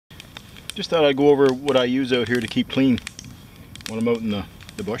just thought I'd go over what I use out here to keep clean when I'm out in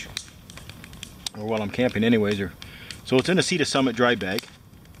the bush, or while I'm camping anyways. So it's in a Sea to Summit dry bag.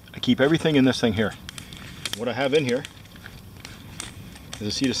 I keep everything in this thing here. What I have in here is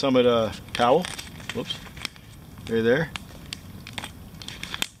a Sea to Summit towel. Whoops. There.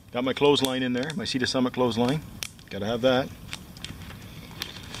 Got my clothesline in there, my Sea to Summit clothesline. Gotta have that.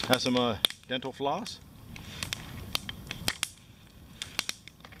 Have some dental floss.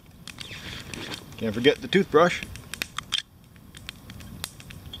 Can't forget the toothbrush.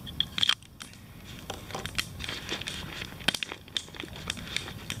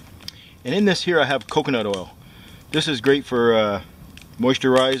 And in this here I have coconut oil. This is great for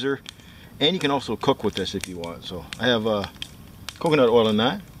moisturizer, and you can also cook with this if you want. So I have coconut oil in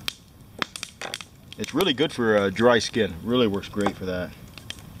that. It's really good for dry skin. Really works great for that.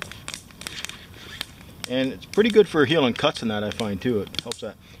 And it's pretty good for healing cuts and that, I find too. It helps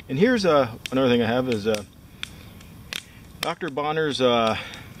that. And here's another thing I have is Dr. Bonner's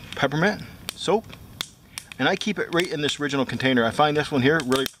peppermint soap. And I keep it right in this original container. I find this one here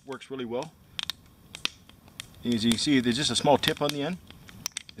really works really well. As you can see, there's just a small tip on the end.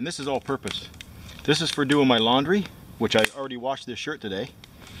 And this is all purpose. This is for doing my laundry, which I already washed this shirt today.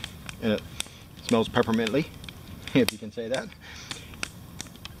 And it smells peppermintly, if you can say that.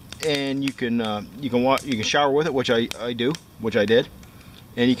 And you can shower with it, which I did.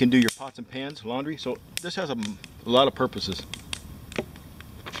 And you can do your pots and pans, laundry. So this has a lot of purposes.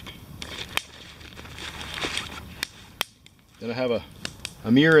 Then I have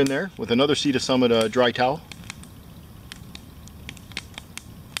a mirror in there with another Sea to Summit dry towel.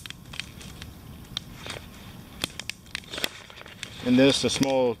 And there's a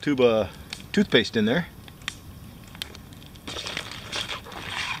small tube of toothpaste in there.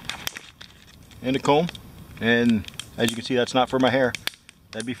 And a comb. And as you can see, that's not for my hair.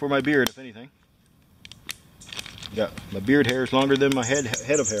 That'd be for my beard, if anything. Got my beard hair is longer than my head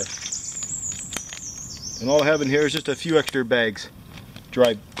of hair. And all I have in here is just a few extra bags.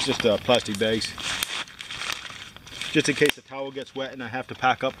 Dry, just plastic bags. Just in case the towel gets wet and I have to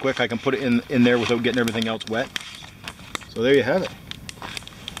pack up quick, I can put it in there without getting everything else wet. So there you have it.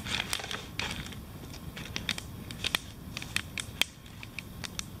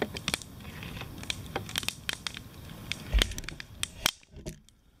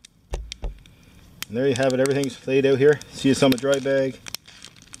 And there you have it. Everything's laid out here. See a Summit dry bag,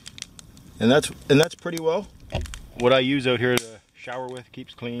 and that's pretty well what I use out here to shower with.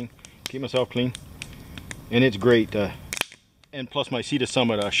 Keeps clean, keep myself clean, and it's great. And plus my Sea to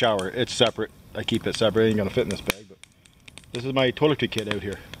Summit shower, it's separate. I keep it separate. It ain't gonna fit in this bag, but this is my toiletry kit out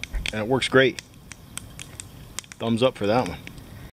here, and it works great. Thumbs up for that one.